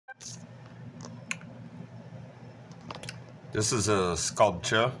This is a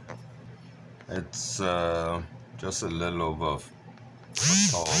sculpture. It's just a little over a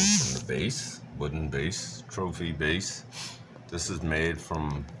foot tall from the base, wooden base, trophy base. This is made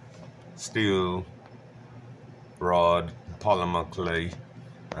from steel, rod, polymer clay,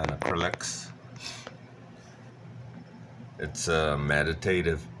 and acrylics. It's a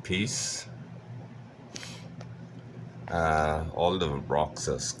meditative piece. All the rocks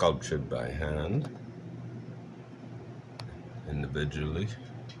are sculptured by hand, individually.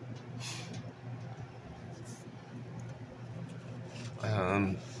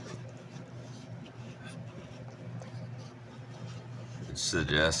 It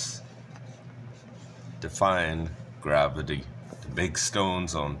suggests defying gravity. The big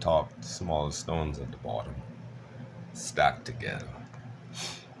stones on top, the small stones at the bottom, stacked together.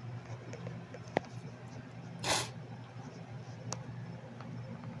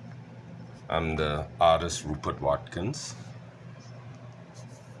 I'm the artist Rupert Watkins,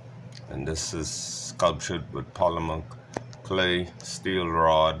 and this is sculptured with polymer clay, steel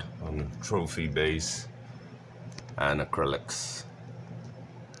rod on a trophy base, and acrylics.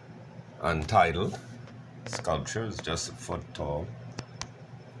 Untitled sculpture is just a foot tall.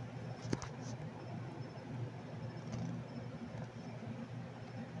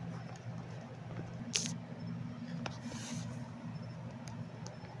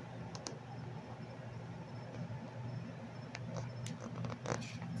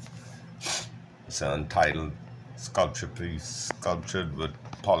 It's an untitled sculpture piece, sculptured with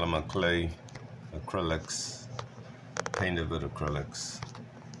polymer clay, acrylics, painted with acrylics.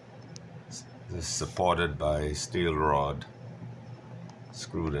 It's supported by a steel rod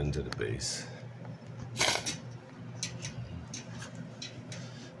screwed into the base.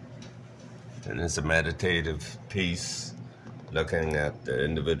 And it's a meditative piece looking at the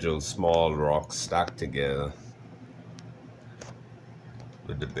individual small rocks stacked together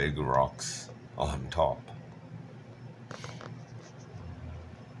with the big rocks on top.